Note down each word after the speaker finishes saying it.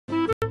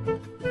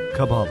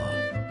Kabbalah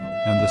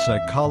and the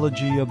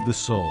Psychology of the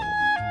Soul,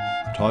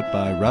 taught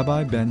by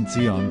Rabbi Ben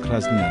Zion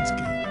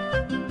Krasniansky.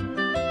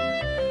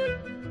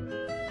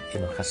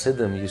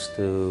 Hasidim used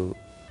to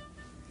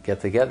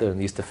get together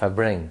and used to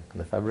farbrengen. And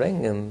the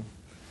farbrengen,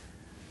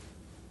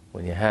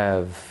 when you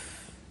have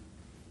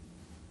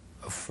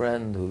a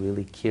friend who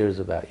really cares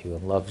about you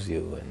and loves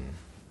you,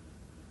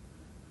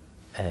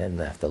 and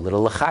after a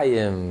little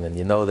l'chaim, and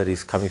you know that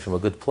he's coming from a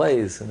good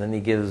place, and then he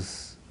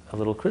gives a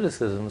little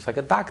criticism. It's like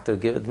a doctor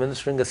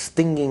administering a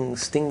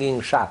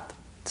stinging shot.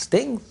 It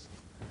stings,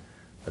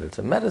 but it's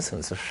a medicine,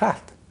 it's a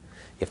shot.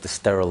 You have to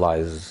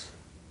sterilize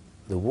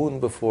the wound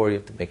before, you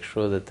have to make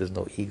sure that there's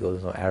no ego,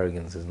 there's no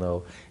arrogance,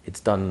 it's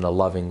done in a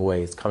loving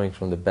way, it's coming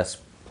from the best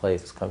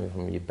place, it's coming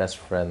from your best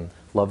friend,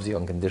 loves you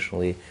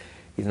unconditionally.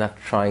 He's not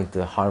trying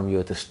to harm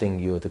you or to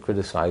sting you or to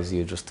criticize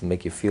you just to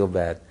make you feel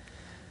bad.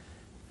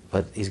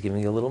 But he's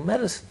giving you a little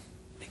medicine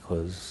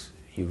because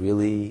you're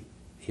really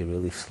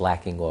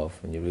slacking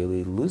off and you're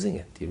really losing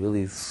it. You're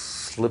really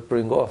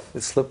slippering off.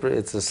 It's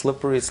a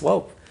slippery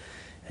slope.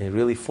 And you're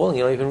really falling,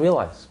 you don't even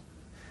realize.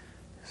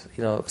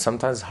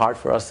 Sometimes it's hard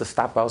for us to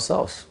stop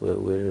ourselves.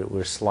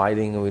 We're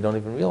sliding and we don't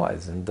even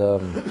realize. And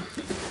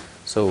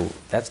so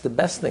that's the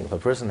best thing. If a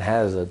person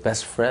has a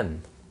best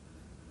friend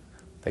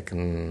that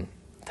can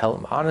tell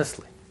him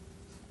honestly.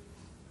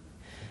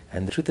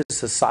 And the truth is,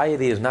 society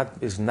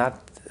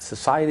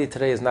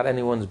today is not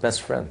anyone's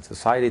best friend.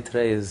 Society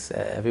today is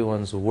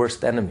everyone's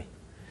worst enemy.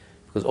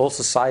 Because all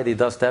society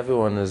does to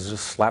everyone is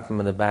just slap them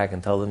in the back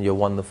and tell them you're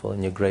wonderful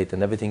and you're great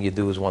and everything you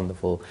do is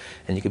wonderful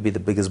and you could be the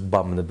biggest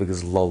bum and the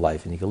biggest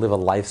lowlife and you can live a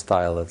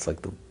lifestyle that's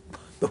like the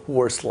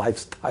worst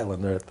lifestyle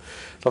on earth.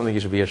 Something you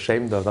should be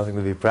ashamed of, nothing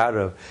to be proud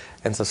of.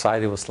 And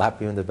society will slap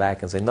you in the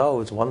back and say,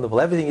 no, it's wonderful.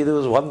 Everything you do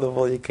is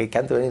wonderful. You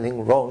can't do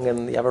anything wrong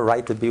and you have a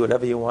right to be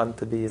whatever you want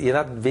to be. You're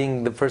not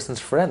being the person's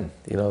friend.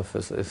 If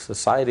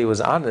society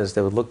was honest,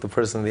 they would look the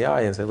person in the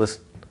eye and say,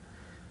 listen,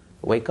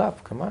 wake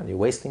up, come on, you're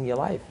wasting your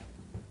life.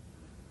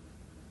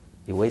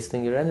 You're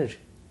wasting your energy.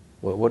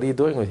 What are you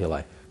doing with your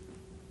life?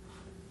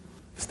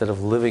 Instead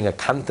of living a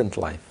content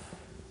life,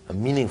 a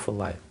meaningful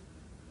life,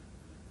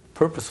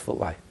 purposeful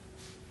life,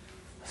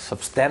 a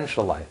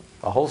substantial life,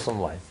 a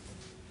wholesome life.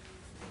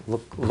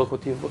 Look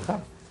what you've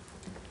become.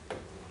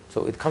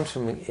 So it comes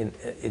from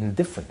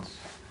indifference.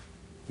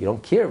 You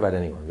don't care about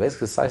anyone.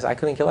 Basically, I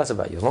couldn't care less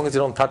about you. As long as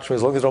you don't touch me,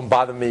 as long as you don't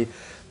bother me,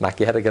 knock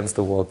your head against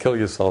the wall, kill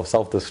yourself,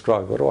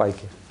 self-destruct. What do I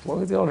care? As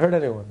long as you don't hurt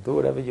anyone, do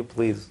whatever you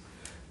please.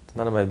 It's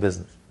none of my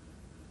business.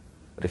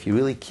 But if you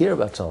really care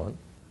about someone,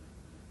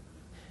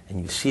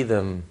 and you see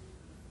them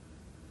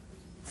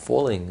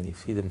falling, and you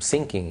see them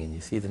sinking, and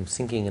you see them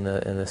sinking in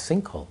a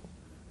sinkhole,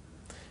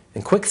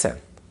 in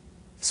quicksand,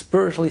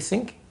 spiritually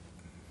sinking,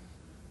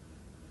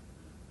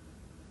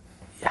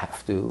 you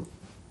have to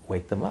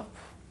wake them up.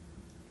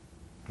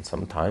 And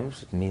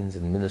sometimes it means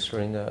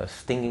administering a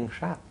stinging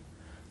shot,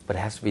 but it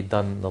has to be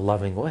done in a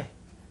loving way,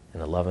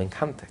 in a loving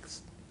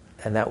context.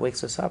 And that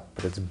wakes us up.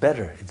 But it's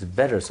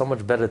better, so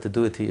much better to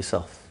do it to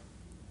yourself.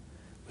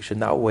 We should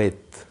not wait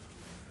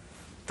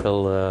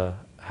till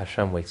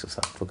Hashem wakes us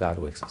up, till God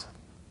wakes us up.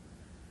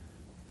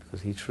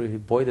 Because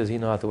boy does he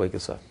know how to wake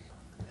us up.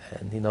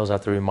 And he knows how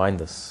to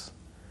remind us.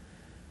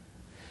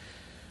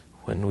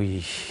 When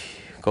we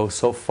go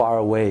so far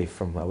away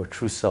from our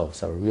true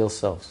selves, our real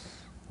selves,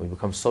 we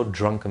become so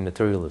drunk in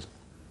materialism.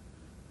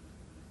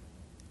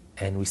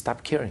 And we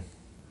stop caring.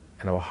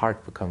 And our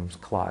heart becomes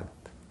clogged.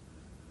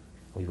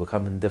 We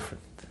become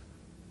indifferent,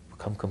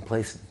 become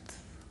complacent.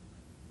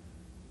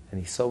 And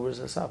he sobers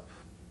us up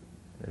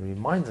and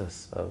reminds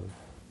us of,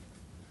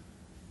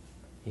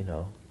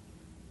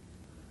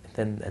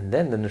 and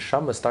then the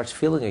neshama starts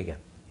feeling again.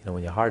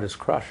 When your heart is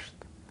crushed,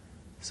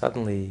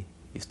 suddenly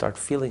you start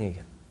feeling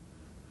again.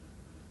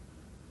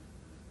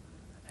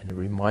 And it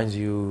reminds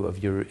you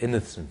of your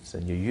innocence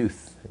and your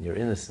youth and your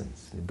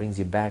innocence. And it brings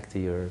you back to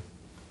your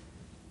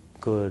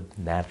good,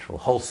 natural,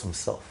 wholesome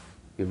self,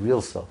 your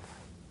real self,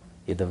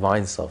 your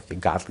divine self, your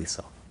godly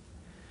self.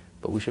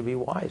 But we should be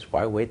wise.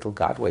 Why wait till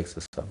God wakes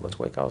us up? Let's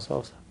wake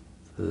ourselves up.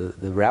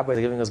 The rabbis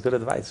are giving us good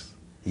advice.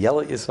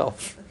 Yell at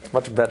yourself. It's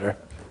much better.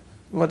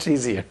 Much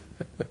easier.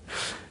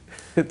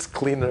 It's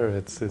cleaner.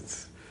 It's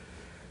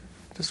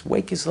just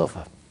wake yourself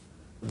up.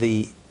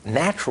 The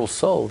natural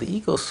soul, the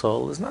ego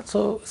soul, it's not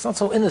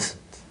so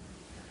innocent.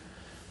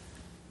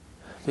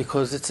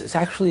 Because it's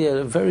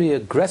actually very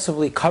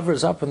aggressively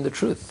covers up in the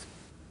truth.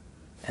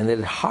 And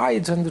it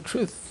hides in the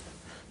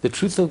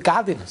truth of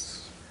godliness.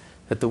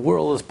 That the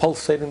world is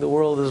pulsating, the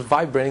world is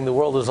vibrating, the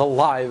world is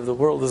alive, the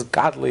world is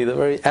godly, the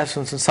very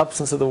essence and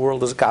substance of the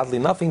world is godly.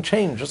 Nothing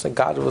changed, just like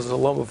God was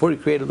alone before he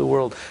created the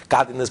world.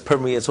 Godliness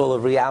permeates all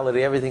of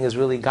reality, everything is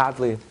really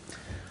godly.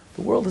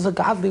 The world is a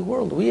godly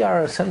world. We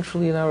are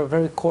essentially in our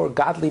very core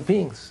godly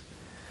beings.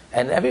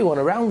 And everyone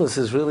around us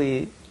is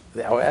really,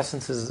 our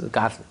essence is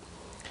godly.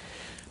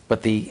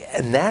 But the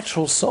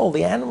natural soul,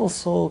 the animal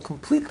soul,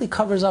 completely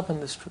covers up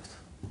in this truth.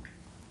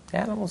 The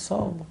animal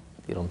soul.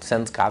 You don't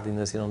sense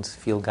godliness, you don't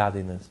feel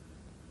godliness.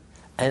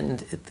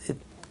 And it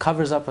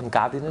covers up on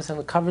godliness and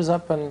it covers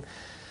up on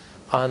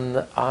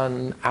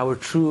on our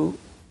true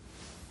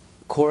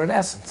core and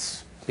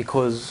essence.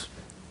 Because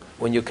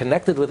when you're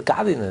connected with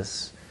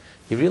godliness,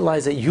 you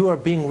realize that you are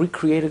being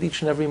recreated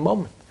each and every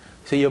moment.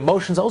 So your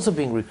emotions also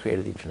being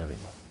recreated each and every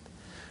moment.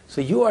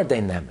 So you are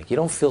dynamic. You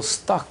don't feel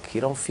stuck.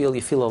 You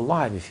feel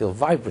alive. You feel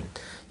vibrant.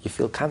 You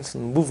feel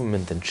constant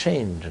movement and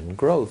change and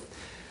growth.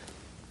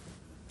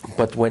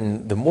 But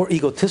when the more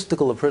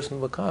egotistical a person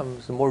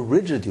becomes, the more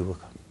rigid you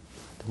become.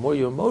 The more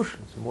your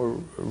emotions, the more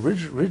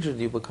rigid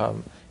you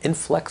become,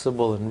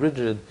 inflexible and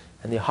rigid,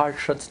 and your heart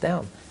shuts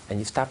down, and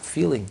you stop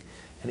feeling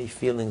any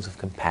feelings of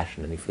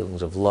compassion, any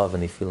feelings of love,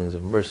 any feelings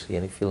of mercy,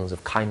 any feelings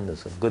of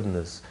kindness, of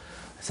goodness,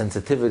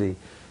 sensitivity,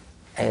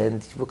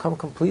 and you become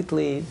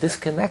completely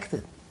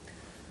disconnected.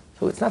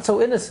 So it's not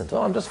so innocent.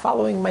 Oh, I'm just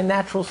following my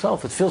natural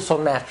self. It feels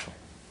so natural.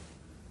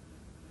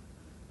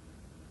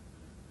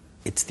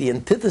 It's the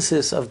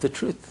antithesis of the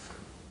truth.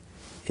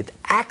 It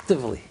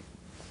actively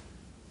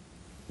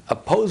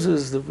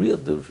opposes the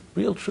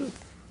real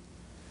truth,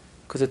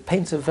 because it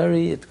paints a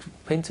very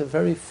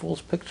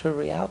false picture of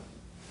reality,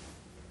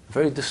 a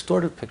very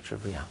distorted picture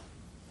of reality.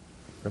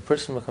 When a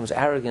person becomes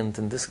arrogant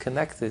and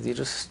disconnected, you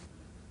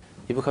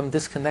become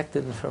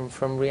disconnected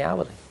from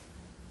reality.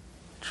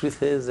 The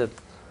truth is that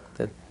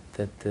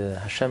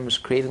Hashem is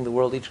creating the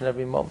world each and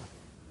every moment.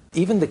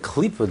 Even the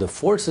klipa, the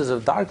forces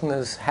of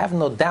darkness, have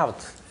no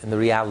doubt in the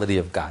reality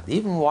of God.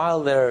 Even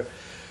while they're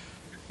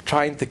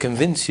trying to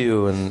convince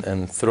you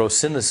and throw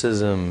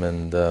cynicism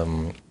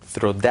and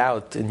throw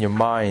doubt in your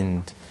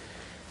mind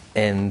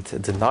and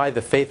deny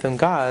the faith in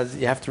God,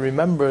 you have to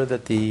remember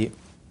that the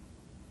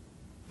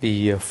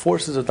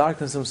forces of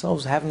darkness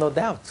themselves have no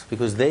doubt,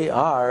 because they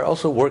are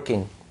also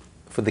working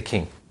for the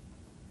king.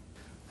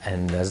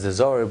 And as the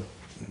Zohar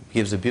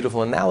gives a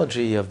beautiful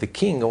analogy of the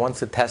king who wants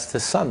to test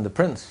his son, the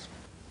prince.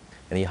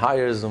 And he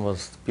hires the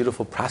most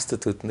beautiful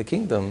prostitute in the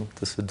kingdom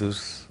to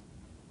seduce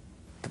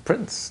the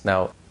prince.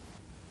 Now,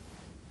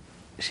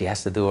 she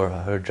has to do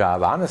her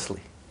job honestly.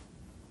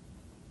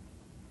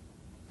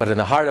 But in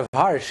the heart of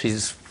hearts,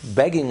 she's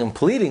begging and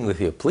pleading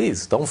with you,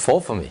 please, don't fall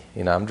for me.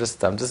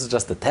 This is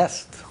just a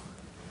test.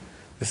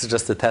 This is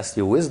just to test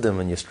your wisdom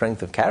and your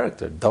strength of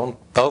character. Don't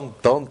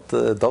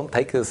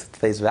take this at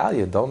face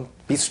value. Don't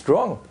be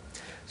strong.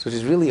 So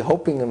she's really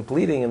hoping and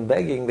pleading and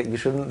begging that you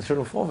shouldn't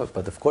fall for it.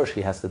 But of course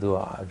she has to do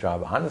her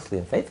job honestly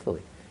and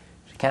faithfully.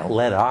 She can't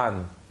let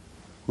on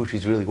who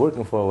she's really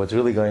working for, what's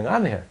really going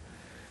on here.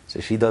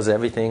 So she does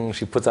everything,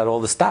 she puts out all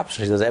the stops,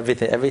 she does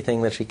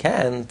everything that she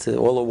can, to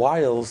all the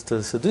wiles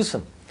to seduce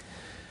him.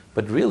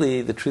 But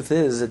really, the truth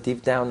is that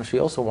deep down she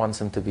also wants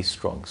him to be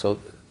strong. So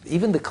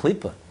even the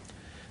klipa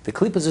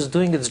is just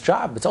doing its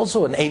job. It's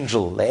also an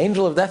angel. The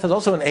angel of death is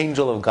also an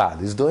angel of God.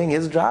 He's doing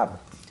his job.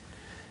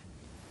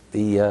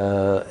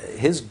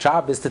 His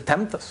job is to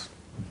tempt us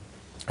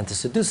and to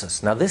seduce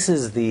us. Now this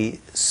is the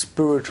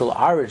spiritual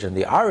origin.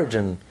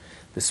 The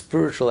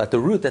spiritual, at the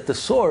root, at the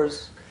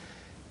source,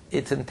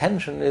 its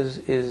intention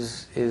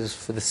is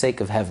for the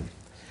sake of heaven.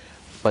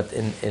 But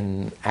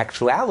in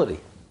actuality,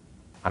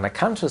 on a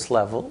conscious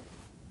level,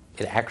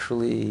 it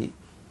actually,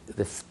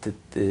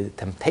 the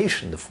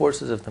temptation, the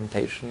forces of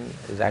temptation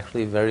is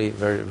actually very,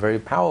 very, very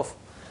powerful.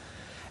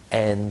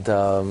 And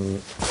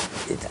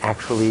it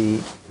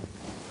actually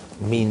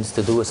means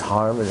to do us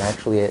harm, and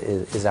actually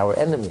is our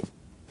enemy.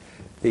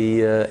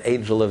 The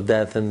angel of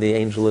death and the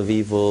angel of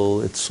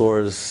evil, its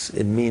source,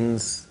 it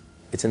means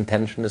its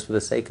intention is for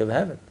the sake of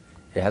heaven.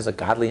 It has a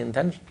godly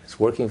intention. It's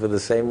working for the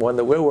same one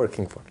that we're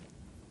working for.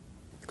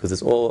 Because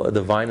it's all a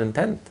divine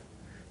intent.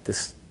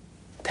 This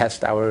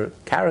test our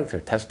character,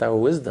 test our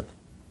wisdom.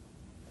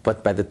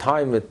 But by the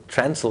time it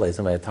translates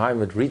and by the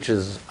time it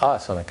reaches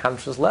us on a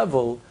conscious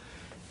level,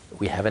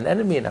 we have an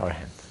enemy in our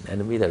hand. An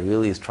enemy that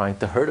really is trying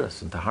to hurt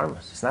us and to harm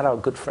us. It's not our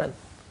good friend.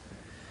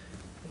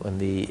 When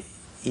the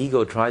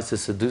ego tries to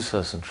seduce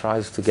us and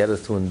tries to get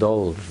us to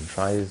indulge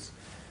and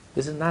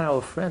this is not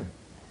our friend.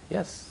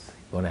 Yes,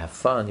 you want to have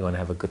fun, you want to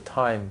have a good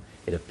time.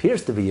 It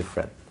appears to be your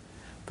friend.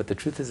 But the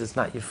truth is it's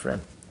not your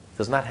friend. It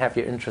does not have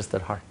your interest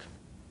at heart.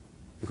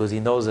 Because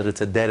he knows that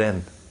it's a dead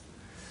end.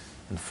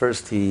 And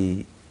first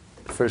you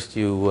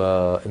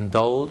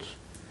indulge,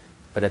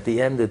 but at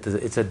the end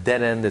it's a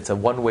dead end, it's a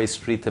one-way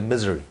street to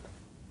misery.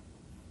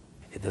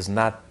 It does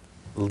not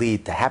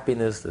lead to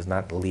happiness, does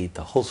not lead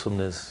to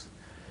wholesomeness.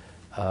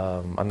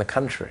 On the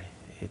contrary,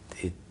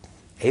 it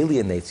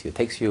alienates you,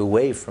 takes you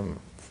away from,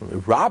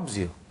 it robs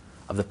you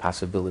of the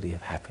possibility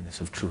of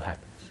happiness, of true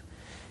happiness.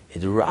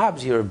 It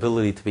robs your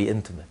ability to be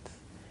intimate.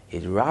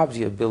 It robs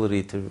your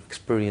ability to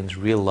experience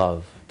real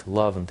love, to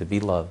love and to be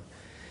loved.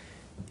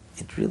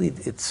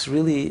 It's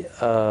really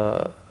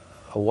a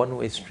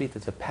one-way street.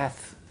 It's a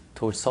path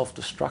towards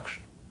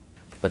self-destruction.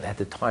 But at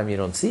the time you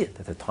don't see it.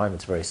 At the time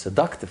it's very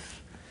seductive.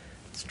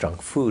 It's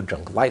junk food,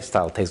 junk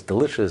lifestyle, tastes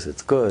delicious,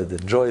 it's good,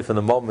 enjoy for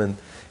the moment,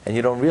 and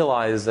you don't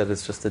realize that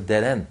it's just a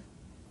dead end.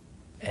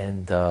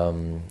 And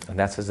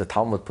that's as the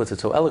Talmud puts it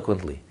so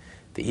eloquently.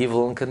 The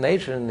evil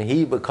inclination,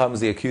 he becomes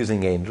the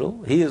accusing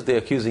angel, he is the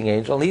accusing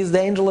angel, and he's the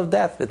angel of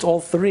death. It's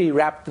all three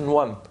wrapped in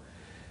one.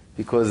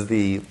 Because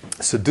the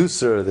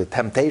seducer, the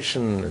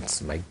temptation,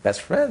 it's my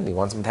best friend, he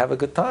wants him to have a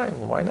good time,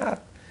 well, why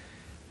not?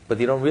 But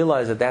you don't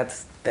realize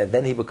that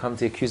then he becomes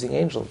the accusing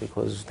angel,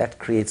 because that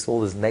creates all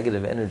this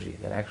negative energy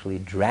that actually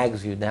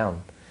drags you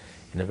down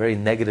in a very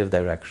negative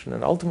direction,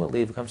 and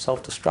ultimately it becomes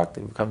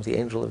self-destructive, it becomes the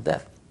angel of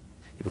death.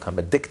 You become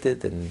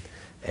addicted, and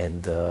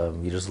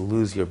you just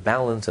lose your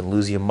balance and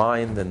lose your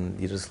mind, and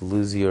you just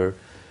lose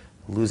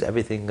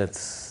everything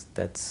that's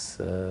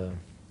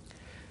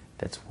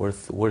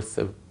worth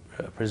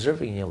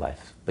preserving in your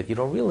life. But you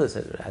don't realize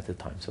it at the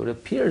time. So it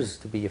appears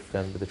to be your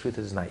friend, but the truth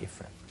is it's not your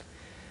friend.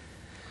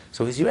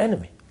 So he's your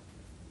enemy,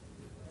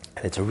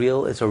 and it's a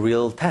real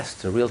test,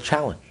 it's a real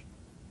challenge,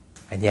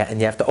 and you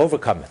have to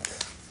overcome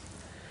it.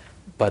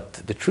 But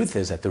the truth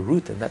is, at the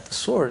root and at the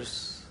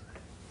source,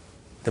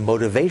 the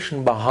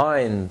motivation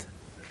behind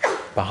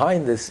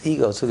this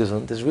ego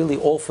is really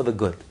all for the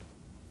good.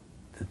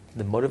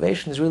 The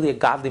motivation is really a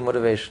godly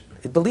motivation.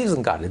 It believes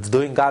in God. It's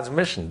doing God's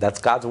mission.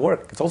 That's God's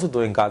work. It's also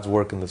doing God's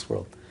work in this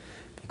world,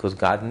 because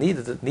God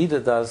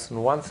needed us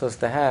and wants us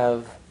to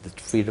have the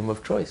freedom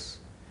of choice.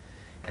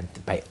 And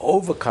by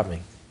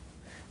overcoming,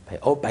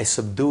 by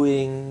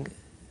subduing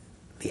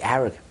the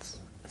arrogance,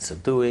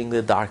 subduing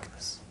the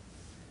darkness,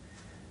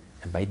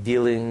 and by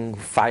dealing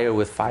fire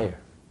with fire,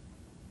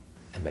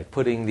 and by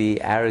putting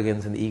the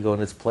arrogance and the ego in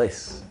its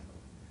place,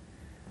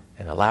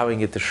 and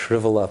allowing it to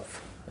shrivel up,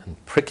 and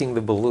pricking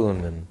the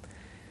balloon, and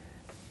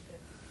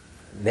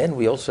then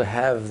we also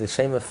have the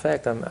same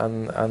effect on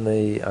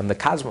the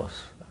cosmos,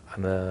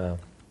 in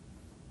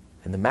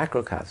the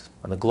macrocosm,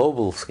 on the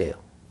global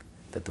scale,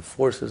 that the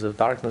forces of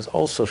darkness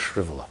also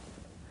shrivel up,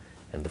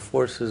 and the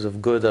forces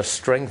of good are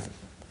strengthened.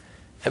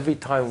 Every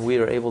time we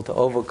are able to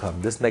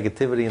overcome this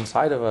negativity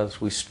inside of us,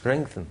 we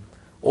strengthen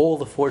all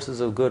the forces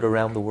of good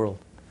around the world,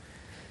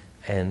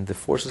 and the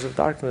forces of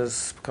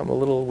darkness become a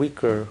little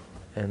weaker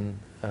and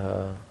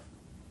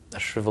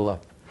shrivel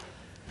up.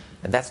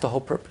 And that's the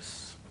whole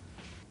purpose.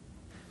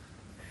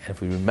 And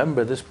if we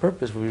remember this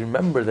purpose, we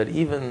remember that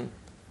even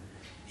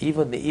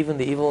the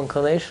evil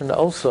inclination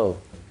also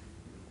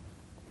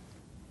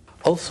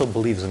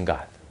believes in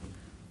God.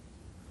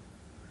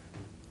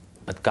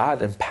 But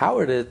God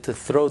empowered it to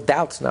throw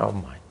doubts in our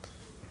mind,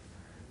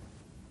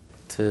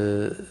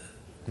 to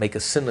make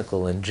us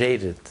cynical and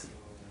jaded,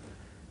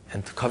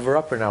 and to cover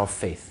up in our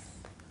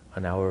faith,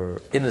 and our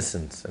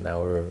innocence, and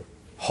our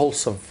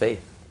wholesome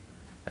faith,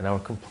 and our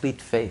complete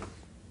faith,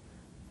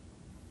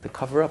 to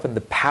cover up in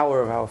the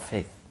power of our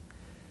faith.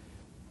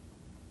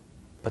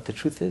 But the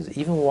truth is,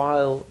 even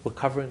while we're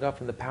covering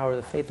up in the power of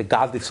the faith, the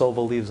godly soul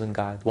believes in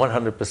God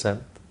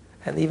 100%.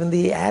 And even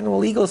the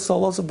animal ego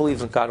soul also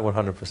believes in God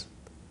 100%.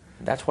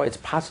 That's why it's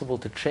possible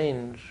to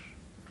change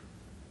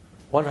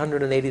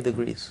 180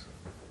 degrees.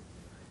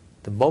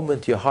 The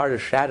moment your heart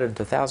is shattered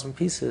into 1,000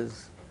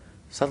 pieces,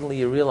 suddenly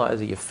you realize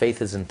that your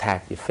faith is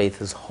intact, your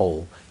faith is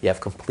whole, you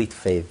have complete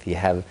faith, you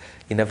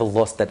never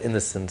lost that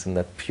innocence and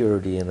that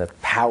purity and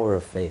that power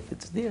of faith.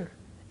 It's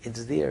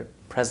there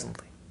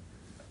presently,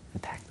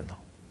 intact and whole.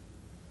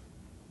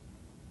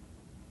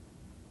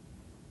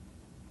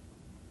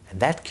 And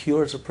that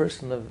cures a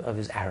person of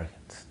his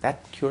arrogance.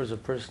 That cures a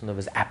person of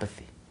his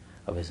apathy,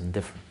 of his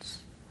indifference,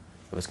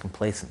 of his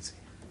complacency,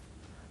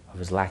 of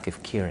his lack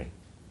of caring.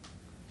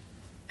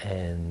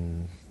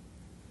 And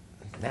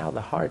now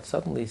the heart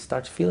suddenly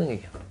starts feeling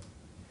again.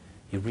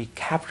 You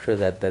recapture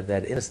that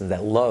innocence,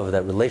 that love,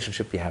 that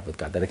relationship you have with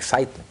God, that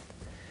excitement.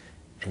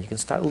 And you can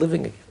start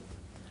living again.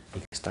 You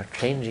can start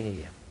changing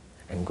again,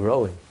 and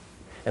growing,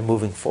 and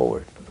moving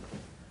forward,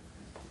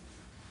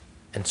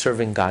 and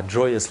serving God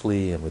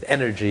joyously, and with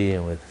energy,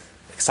 and with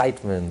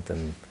excitement,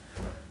 and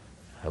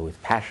with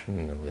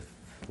passion, and with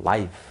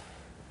life,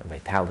 and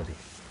vitality.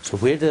 So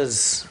where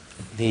does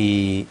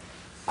the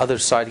other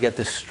side get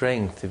the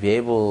strength to be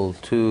able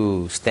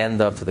to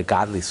stand up to the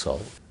godly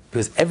soul?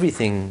 Because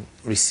everything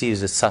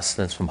receives its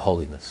sustenance from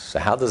holiness. So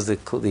how does the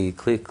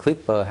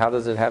klipa, how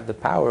does it have the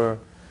power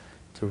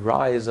to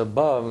rise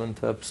above and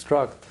to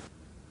obstruct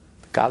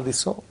the godly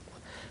soul?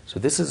 So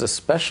this is a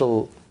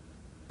special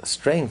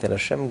strength that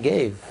Hashem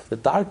gave. The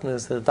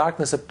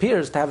darkness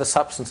appears to have a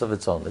substance of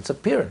its own. Its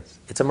appearance.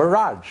 It's a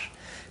mirage.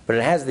 But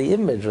it has the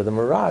image of the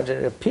mirage,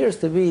 and it appears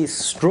to be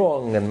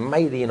strong and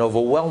mighty and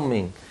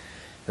overwhelming. And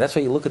that's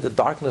why you look at the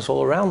darkness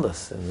all around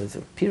us, and it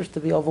appears to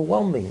be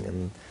overwhelming,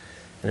 and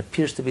it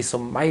appears to be so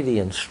mighty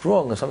and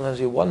strong. And sometimes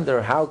you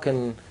wonder,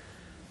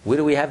 where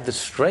do we have the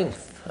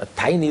strength? A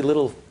tiny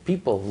little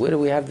people, where do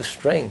we have the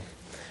strength?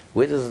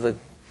 Where does the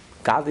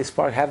godly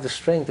spark have the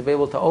strength to be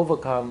able to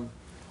overcome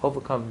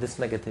this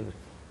negativity?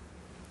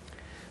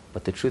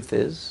 But the truth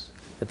is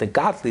that the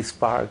godly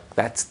spark,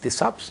 that's the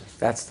substance,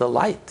 that's the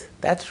light,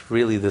 that's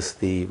really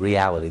the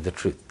reality, the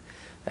truth.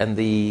 And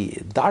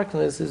the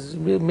darkness is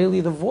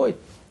merely the void.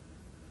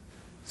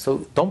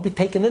 So don't be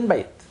taken in by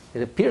it.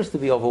 It appears to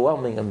be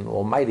overwhelming and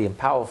almighty and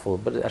powerful,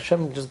 but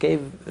Hashem just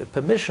gave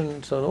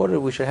permission, so in order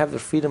we should have the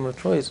freedom of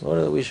choice, in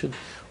order that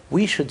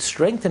we should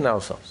strengthen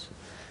ourselves,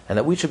 and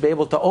that we should be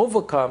able to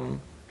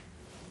overcome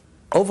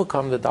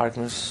the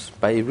darkness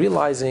by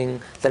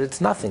realizing that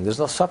it's nothing, there's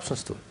no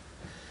substance to it.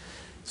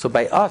 So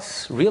by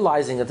us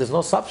realizing that there's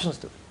no substance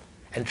to it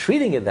and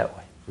treating it that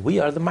way, we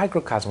are the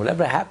microcosm.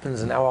 Whatever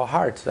happens in our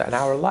hearts and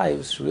our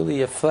lives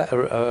really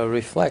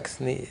reflects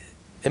and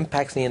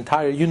impacts the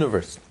entire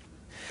universe.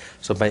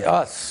 So by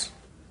us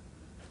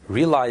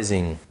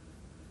realizing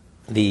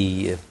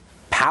the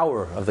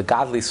power of the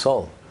godly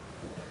soul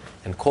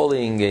and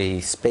calling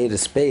a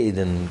spade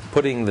and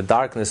putting the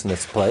darkness in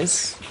its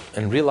place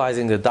and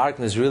realizing the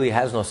darkness really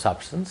has no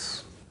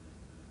substance,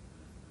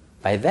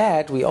 by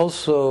that we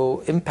also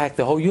impact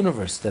the whole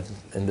universe. That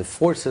in the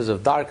forces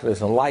of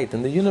darkness and light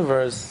in the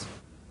universe,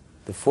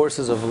 the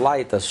forces of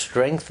light are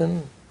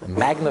strengthened, and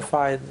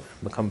magnified,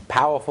 become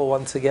powerful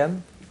once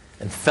again,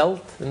 and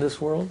felt in this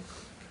world.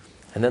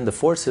 And then the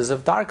forces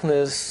of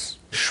darkness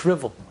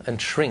shrivel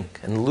and shrink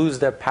and lose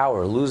their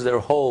power, lose their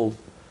hold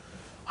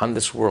on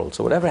this world.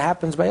 So whatever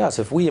happens by us,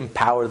 if we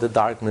empower the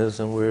darkness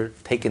and we're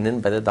taken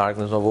in by the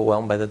darkness,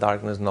 overwhelmed by the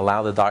darkness, and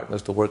allow the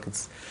darkness to work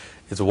its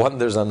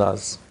wonders on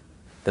us,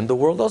 then the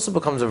world also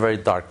becomes a very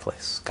dark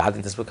place.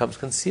 Godliness becomes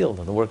concealed,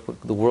 and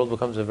the world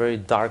becomes a very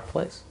dark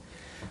place.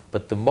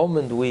 But the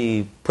moment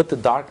we put the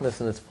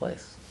darkness in its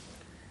place,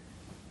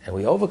 and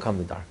we overcome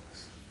the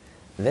darkness,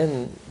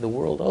 then the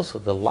world also,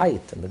 the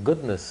light and the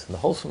goodness and the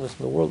wholesomeness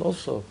in the world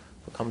also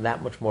become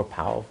that much more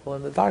powerful,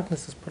 and the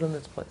darkness is put in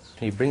its place.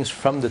 He brings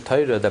from the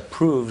Torah that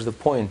proves the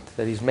point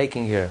that he's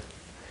making here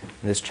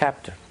in this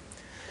chapter.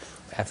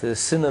 After the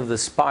sin of the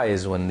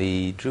spies, when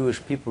the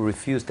Jewish people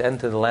refused to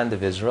enter the land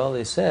of Israel,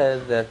 they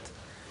said that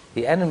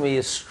the enemy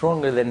is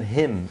stronger than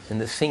him in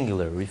the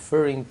singular,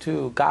 referring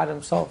to God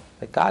himself.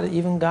 That God,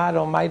 even God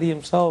Almighty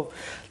himself,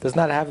 does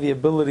not have the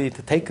ability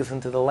to take us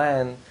into the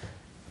land,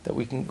 that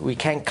we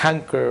can't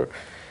conquer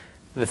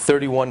the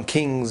 31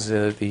 kings,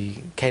 the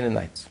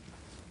Canaanites.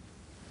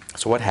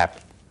 So what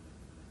happened?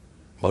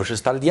 Moshe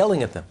started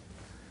yelling at them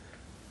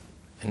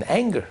in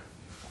anger.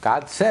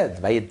 God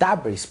said,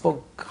 Vayedaber, he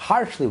spoke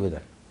harshly with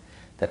them,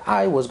 that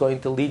I was going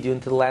to lead you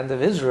into the land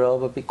of Israel,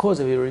 but because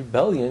of your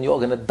rebellion, you're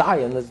going to die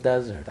in this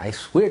desert. I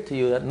swear to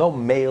you that no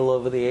male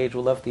over the age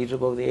who left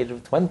Egypt over the age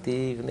of 20,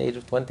 even the age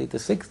of 20 to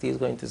 60, is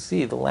going to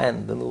see the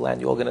land, the new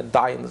land. You're all going to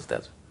die in this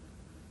desert.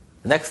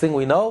 The next thing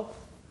we know,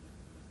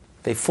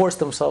 they forced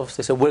themselves,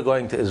 they said, we're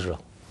going to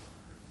Israel.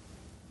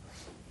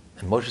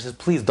 And Moshe says,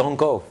 please don't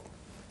go.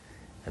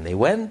 And they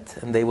went,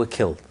 and they were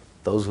killed.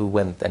 Those who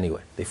went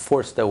anyway. They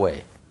forced their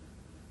way.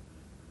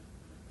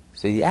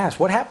 So he asked,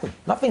 what happened?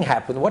 Nothing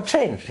happened. What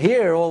changed?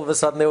 Here, all of a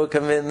sudden, they were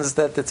convinced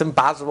that it's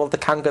impossible to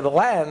conquer the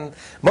land.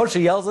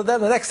 Moshe yells at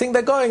them. The next thing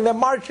they're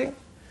marching.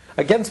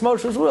 Against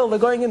Moshe's will, they're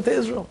going into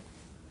Israel.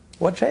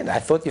 What changed? I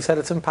thought you said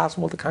it's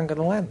impossible to conquer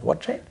the land.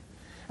 What changed?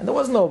 And there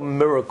was no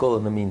miracle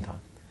in the meantime.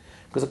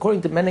 Because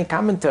according to many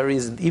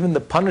commentaries, even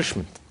the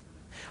punishment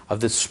of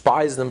the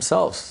spies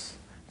themselves,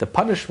 the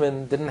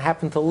punishment didn't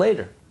happen till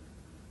later.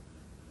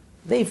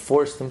 They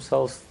forced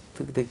themselves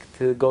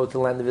to go to the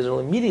land of Israel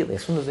immediately.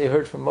 As soon as they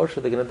heard from Moshe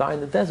they're going to die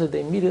in the desert,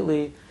 they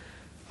immediately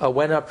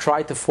went up,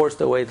 tried to force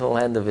their way to the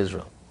land of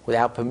Israel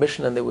without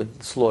permission, and they were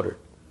slaughtered.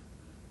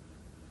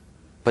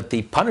 But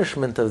the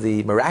punishment of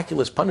the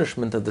miraculous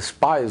punishment of the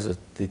spies,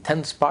 the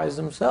 10 spies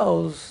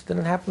themselves,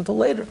 didn't happen till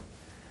later.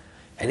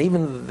 And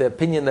even the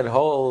opinion that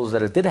holds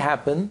that it did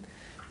happen,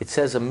 it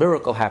says a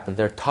miracle happened.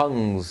 Their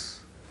tongues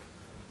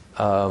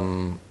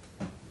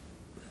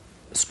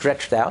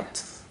stretched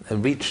out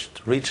and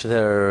reached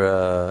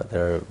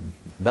their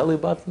belly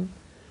button,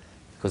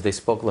 because they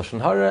spoke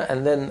Lashon Hara,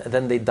 and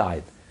then they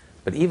died.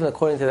 But even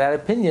according to that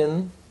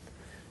opinion,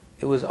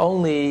 it was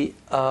only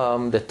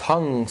the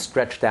tongue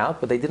stretched out,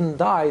 but they didn't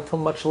die till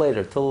much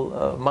later, till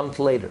a month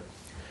later.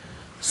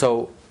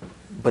 So,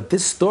 but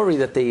this story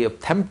that they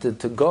attempted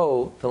to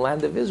go to the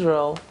land of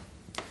Israel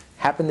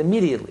happened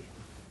immediately.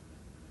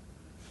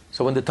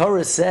 So when the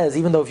Torah says,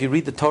 even though if you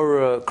read the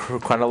Torah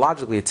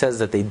chronologically, it says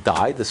that they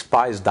died, the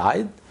spies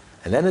died,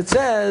 and then it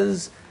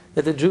says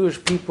that the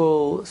Jewish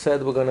people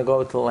said we're going to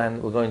go to the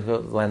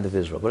land of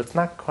Israel. But it's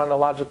not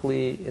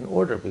chronologically in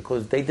order,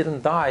 because they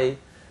didn't die,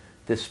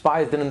 the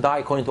spies didn't die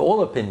according to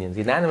all opinions.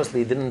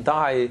 Unanimously didn't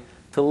die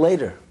till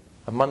later,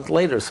 a month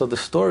later. So the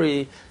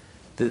story,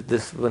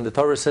 when the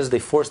Torah says they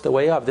forced their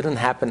way up, didn't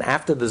happen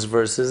after this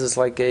verses. It's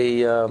like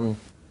a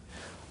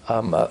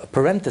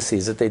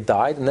parentheses that they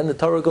died, and then the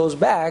Torah goes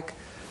back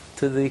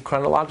to the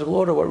chronological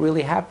order, what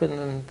really happened,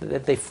 and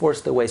that they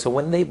forced their way. So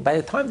by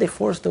the time they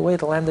forced their way to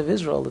the land of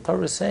Israel, the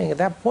Torah is saying at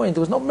that point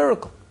there was no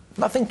miracle,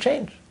 nothing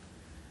changed.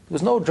 There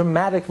was no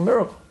dramatic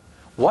miracle.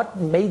 What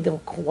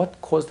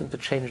caused them to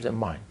change their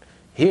mind?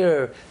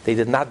 Here, they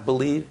did not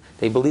believe.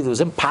 They believed it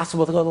was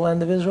impossible to go to the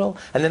land of Israel.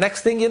 And the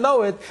next thing you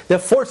know it, they're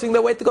forcing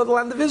their way to go to the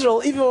land of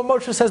Israel, even when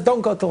Moshe says,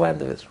 don't go to the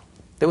land of Israel.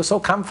 They were so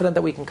confident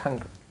that we can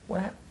conquer.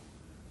 What happened?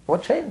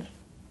 What changed?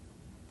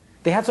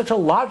 They had such a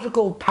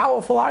logical,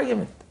 powerful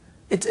argument.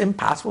 It's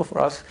impossible for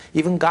us.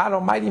 Even God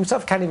Almighty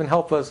himself can't even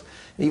help us,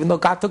 even though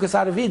God took us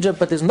out of Egypt,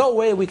 but there's no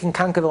way we can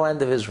conquer the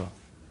land of Israel.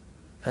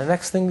 And the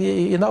next thing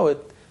you know it,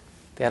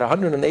 they had a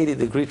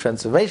 180-degree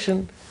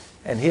transformation,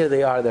 and here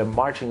they are, they're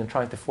marching and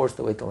trying to force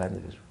their way to the land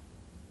of Israel.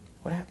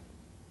 What happened?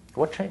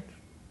 What changed?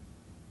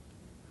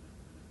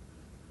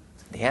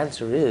 The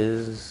answer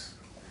is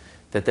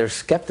that their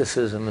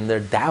skepticism and their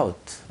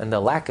doubt and their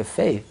lack of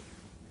faith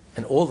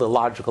and all the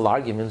logical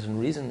arguments and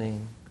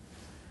reasoning,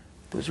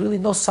 there was really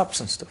no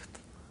substance to it.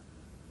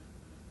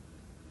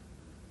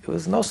 It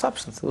was no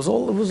substance. It was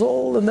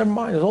all in their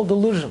mind. It was all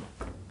delusional.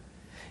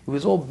 It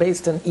was all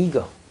based on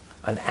ego,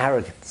 on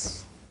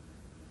arrogance.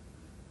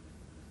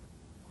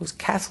 It was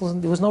castles,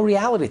 and there was no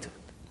reality to it.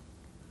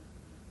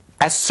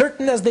 As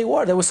certain as they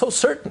were so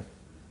certain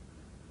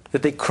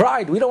that they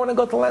cried, "We don't want to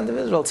go to the land of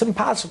Israel. It's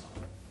impossible."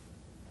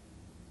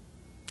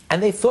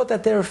 And they thought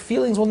that their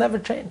feelings will never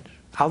change.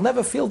 I'll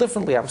never feel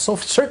differently. I'm so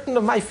certain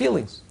of my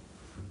feelings,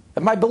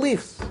 of my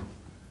beliefs.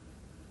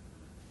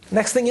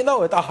 Next thing you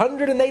know, it's a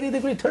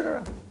 180-degree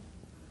turnaround.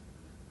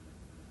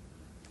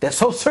 They're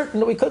so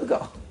certain that we could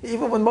go,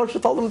 even when Moshe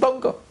told them,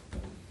 "Don't go."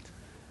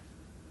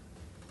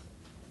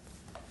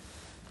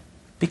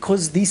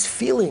 Because these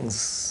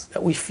feelings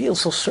that we feel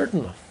so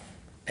certain of,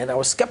 and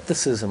our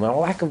skepticism, our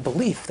lack of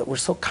belief, that we're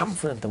so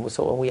confident, and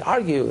when we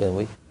argue,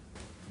 and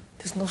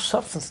there's no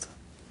substance to it.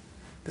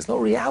 There's no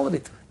reality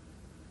to it.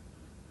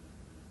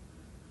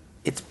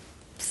 It's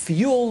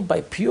fueled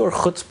by pure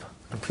chutzpah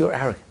and pure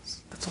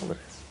arrogance. That's all it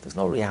is. There's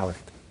no reality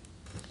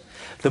to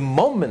it. The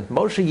moment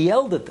Moshe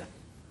yelled at them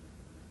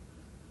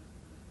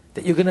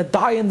that you're going to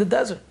die in the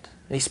desert,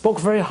 and he spoke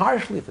very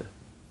harshly to them,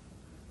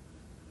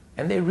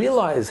 and they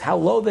realized how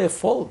low they've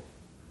fallen,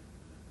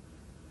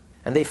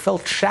 and they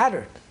felt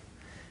shattered,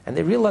 and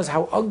they realized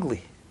how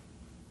ugly,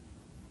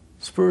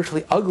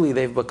 spiritually ugly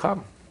they've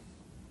become.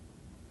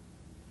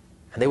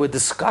 And they were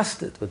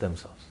disgusted with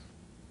themselves.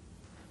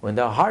 When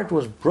their heart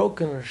was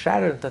broken and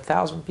shattered into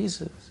 1,000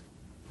 pieces,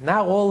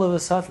 now all of a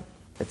sudden,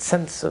 that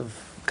sense of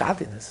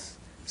godliness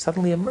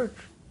suddenly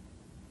emerged.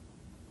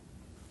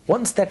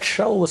 Once that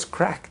shell was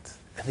cracked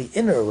and the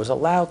inner was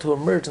allowed to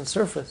emerge and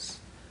surface,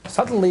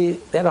 suddenly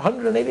they had a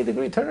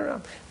 180-degree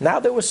turnaround. Now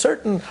they were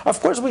certain, of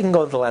course we can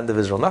go into the land of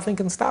Israel, nothing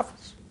can stop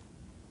us.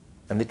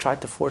 And they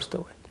tried to force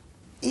their way.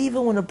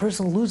 Even when a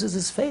person loses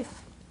his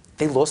faith,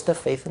 they lost their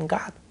faith in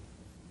God.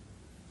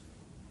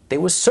 They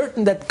were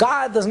certain that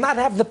God does not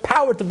have the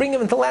power to bring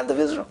them into the land of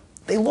Israel.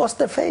 They lost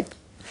their faith.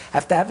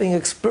 After having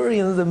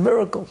experienced the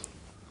miracles,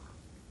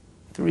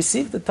 to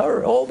receive the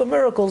Torah, all the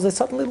miracles, they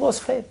suddenly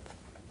lost faith.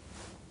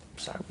 I'm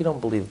sorry, we don't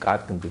believe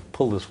God can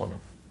pull this one off.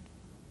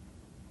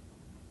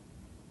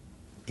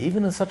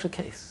 Even in such a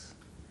case,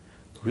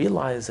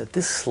 realize that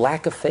this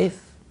lack of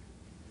faith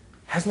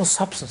has no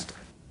substance to it.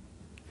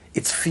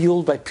 It's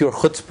fueled by pure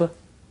chutzpah.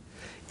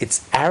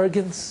 It's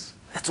arrogance.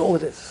 That's all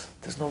it is.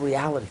 There's no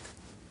reality to it.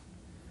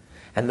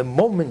 And the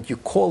moment you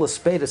call a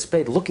spade,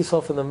 look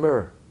yourself in the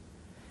mirror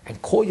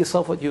and call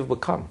yourself what you've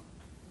become,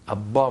 a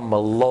bum, a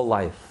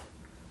lowlife,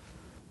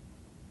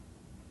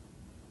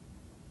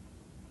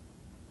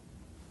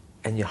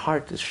 and your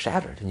heart is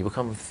shattered and you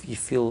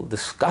feel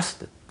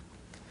disgusted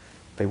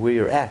by where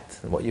you're at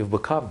and what you've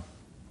become,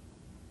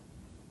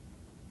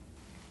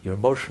 your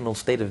emotional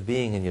state of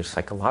being and your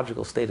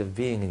psychological state of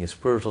being and your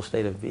spiritual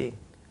state of being,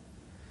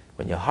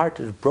 when your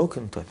heart is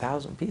broken to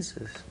 1,000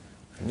 pieces,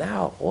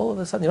 now, all of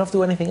a sudden, you don't have to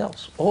do anything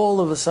else.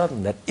 All of a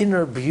sudden, that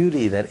inner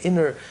beauty, that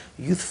inner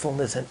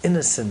youthfulness and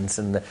innocence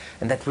and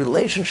that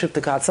relationship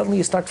to God, suddenly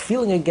you start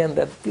feeling again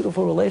that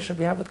beautiful relationship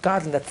you have with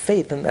God, and that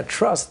faith and that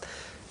trust.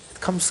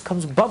 It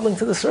comes bubbling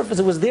to the surface.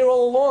 It was there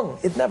all along.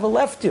 It never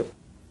left you.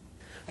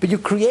 But you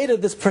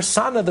created this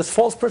persona, this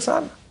false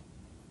persona.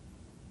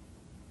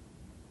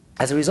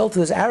 As a result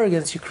of this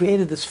arrogance, you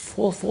created this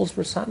false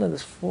persona,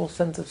 this false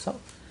sense of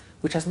self,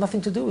 which has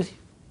nothing to do with you.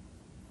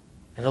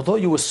 And although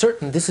you were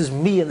certain this is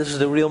me and this is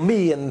the real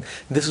me and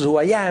this is who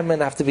I am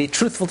and I have to be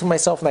truthful to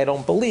myself and I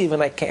don't believe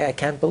and I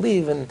can't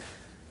believe, and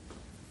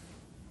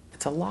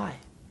it's a lie.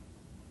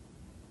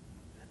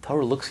 The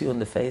Torah looks you in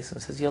the face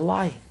and says, "You're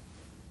lying.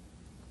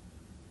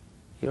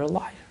 You're a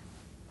liar."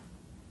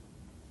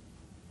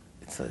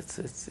 It's an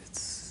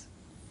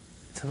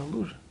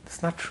illusion.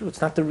 It's not true.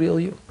 It's not the real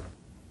you.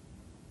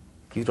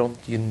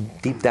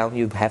 Deep down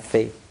you have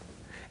faith,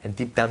 and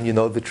deep down you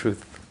know the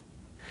truth.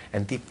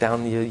 And deep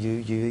down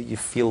you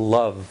feel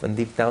love, and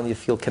deep down you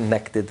feel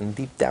connected, and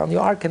deep down you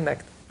are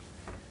connected.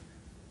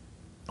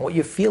 And what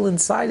you feel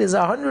inside is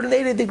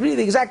 180 degrees,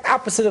 the exact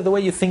opposite of the way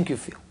you think you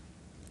feel.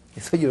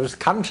 So your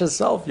conscious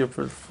self,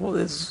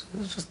 it's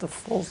just a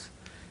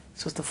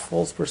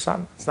false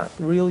persona. It's not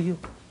the real you.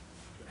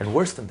 And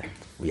worse than that,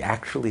 we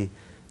actually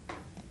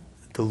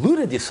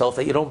deluded yourself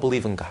that you don't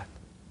believe in God.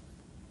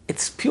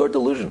 It's pure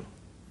delusion.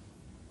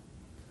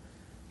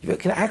 You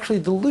can actually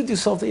delude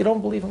yourself that you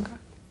don't believe in God.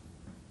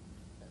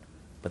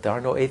 But there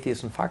are no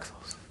atheists in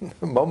foxholes. In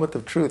the moment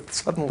of truth,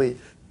 suddenly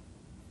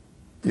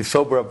you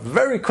sober up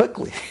very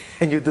quickly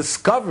and you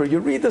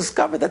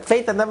rediscover that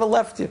faith that never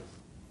left you.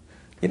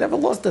 You never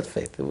lost that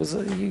faith. It was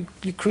you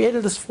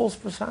created this false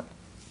persona.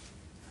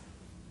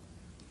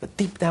 But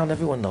deep down,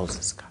 everyone knows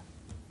this God.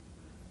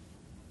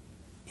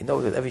 You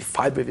know that every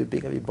fiber of your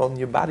being, every bone in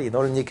your body, you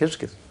know it in your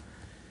kishkis.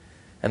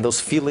 And those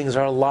feelings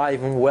are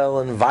alive and well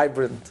and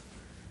vibrant.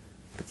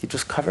 But you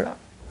just cover it up.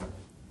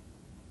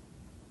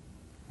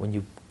 When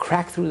you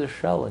crack through the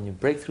shell and you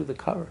break through the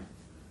cover,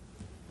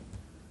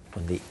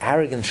 when the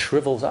arrogance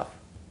shrivels up,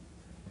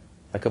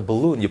 like a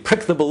balloon, you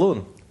prick the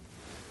balloon,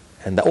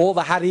 and all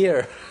the hot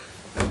air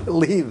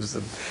leaves,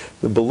 and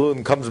the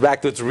balloon comes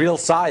back to its real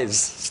size,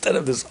 instead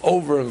of this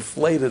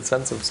overinflated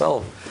sense of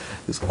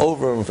self, this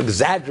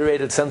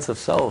over-exaggerated sense of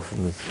self,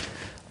 and this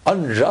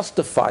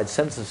unjustified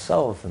sense of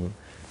self, and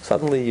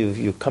suddenly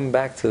you come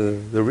back to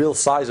the real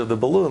size of the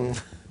balloon.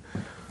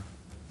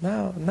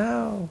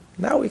 Now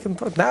we can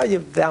talk. Now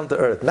you're down to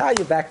earth. Now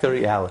you're back to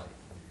reality.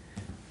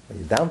 When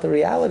you're down to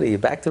reality, you're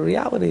back to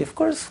reality. Of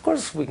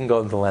course we can go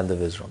into the land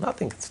of Israel.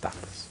 Nothing can stop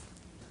us.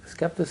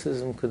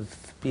 Skepticism could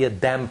be a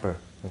damper.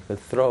 It could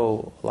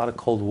throw a lot of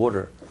cold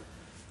water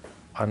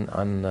on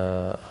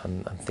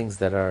things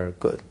that are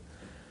good.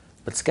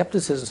 But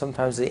skepticism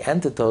sometimes is the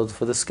antidote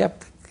for the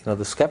skeptic.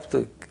 The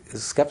skeptic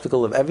is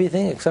skeptical of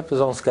everything except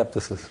his own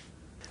skepticism.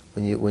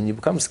 When you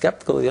become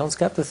skeptical of your own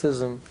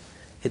skepticism,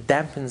 it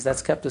dampens that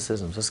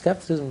skepticism. So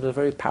skepticism is a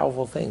very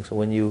powerful thing. So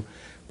when you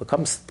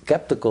become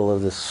skeptical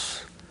of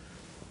this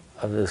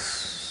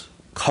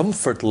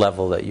comfort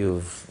level that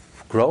you've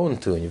grown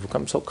to, and you've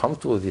become so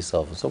comfortable with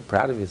yourself, and so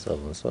proud of yourself,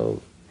 and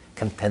so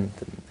content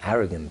and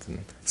arrogant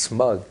and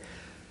smug,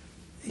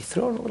 you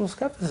throw in a little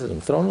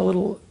skepticism,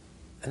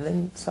 and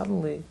then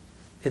suddenly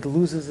it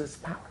loses its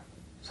power.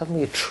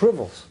 Suddenly it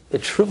shrivels.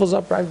 It shrivels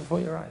up right before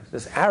your eyes.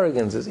 This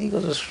arrogance, this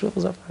ego just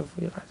shrivels up right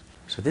before your eyes.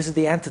 So this is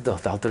the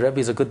antidote. Alter Rebbe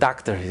is a good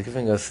doctor. He's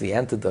giving us the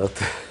antidote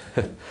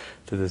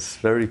to this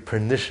very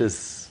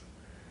pernicious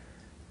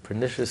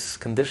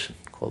condition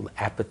called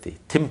apathy.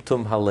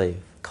 Timtum halev,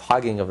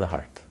 clogging of the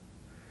heart.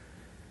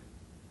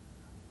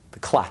 The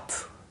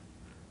clot.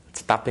 It's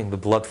stopping the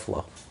blood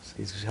flow. So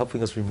he's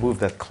helping us remove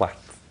that clot.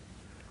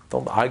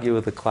 Don't argue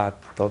with the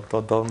clot.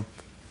 Don't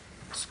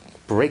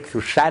break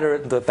through, shatter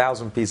it into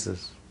 1,000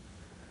 pieces.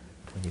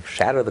 When you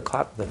shatter the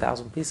clot into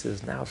 1,000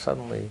 pieces, now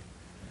suddenly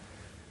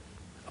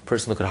a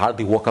person who could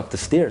hardly walk up the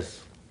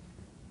stairs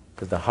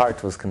because the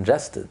heart was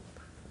congested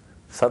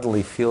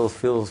suddenly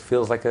feels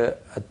like a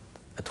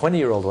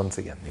 20-year-old once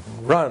again. You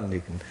can run,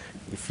 you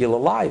feel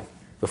alive.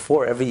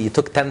 Before, you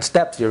took 10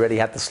 steps, you already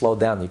had to slow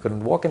down. You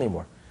couldn't walk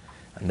anymore.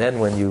 And then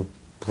when you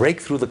break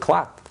through the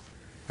clot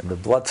and the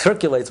blood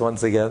circulates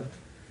once again,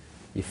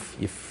 you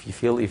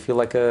feel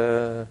like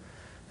a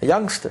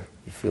youngster.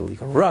 You feel you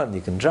can run,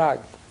 you can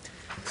jog.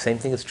 Same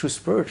thing is true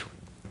spiritually.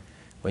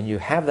 When you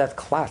have that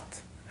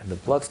clot and the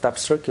blood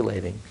stops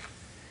circulating,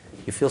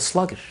 you feel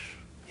sluggish.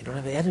 You don't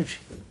have the energy.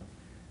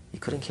 You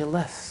couldn't care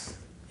less.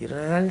 You're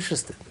not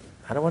interested.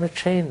 I don't want to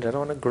change. I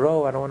don't want to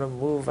grow. I don't want to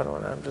move.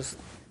 I'm just...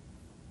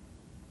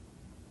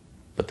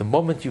 But the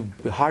moment your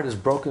heart is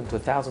broken to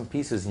 1,000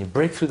 pieces and you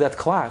break through that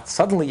clot,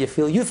 suddenly you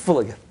feel youthful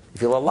again. You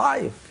feel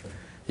alive.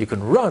 You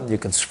can run. You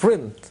can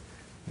sprint.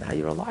 Now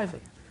you're alive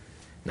again.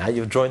 Now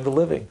you've joined the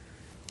living.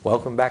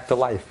 Welcome back to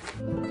life.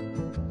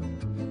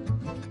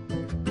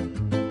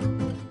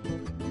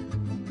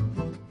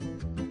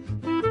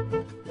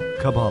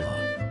 Kabbalah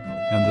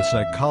and the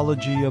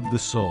Psychology of the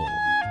Soul,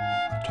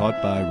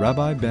 taught by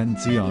Rabbi Ben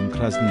Zion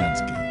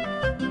Krasniansky.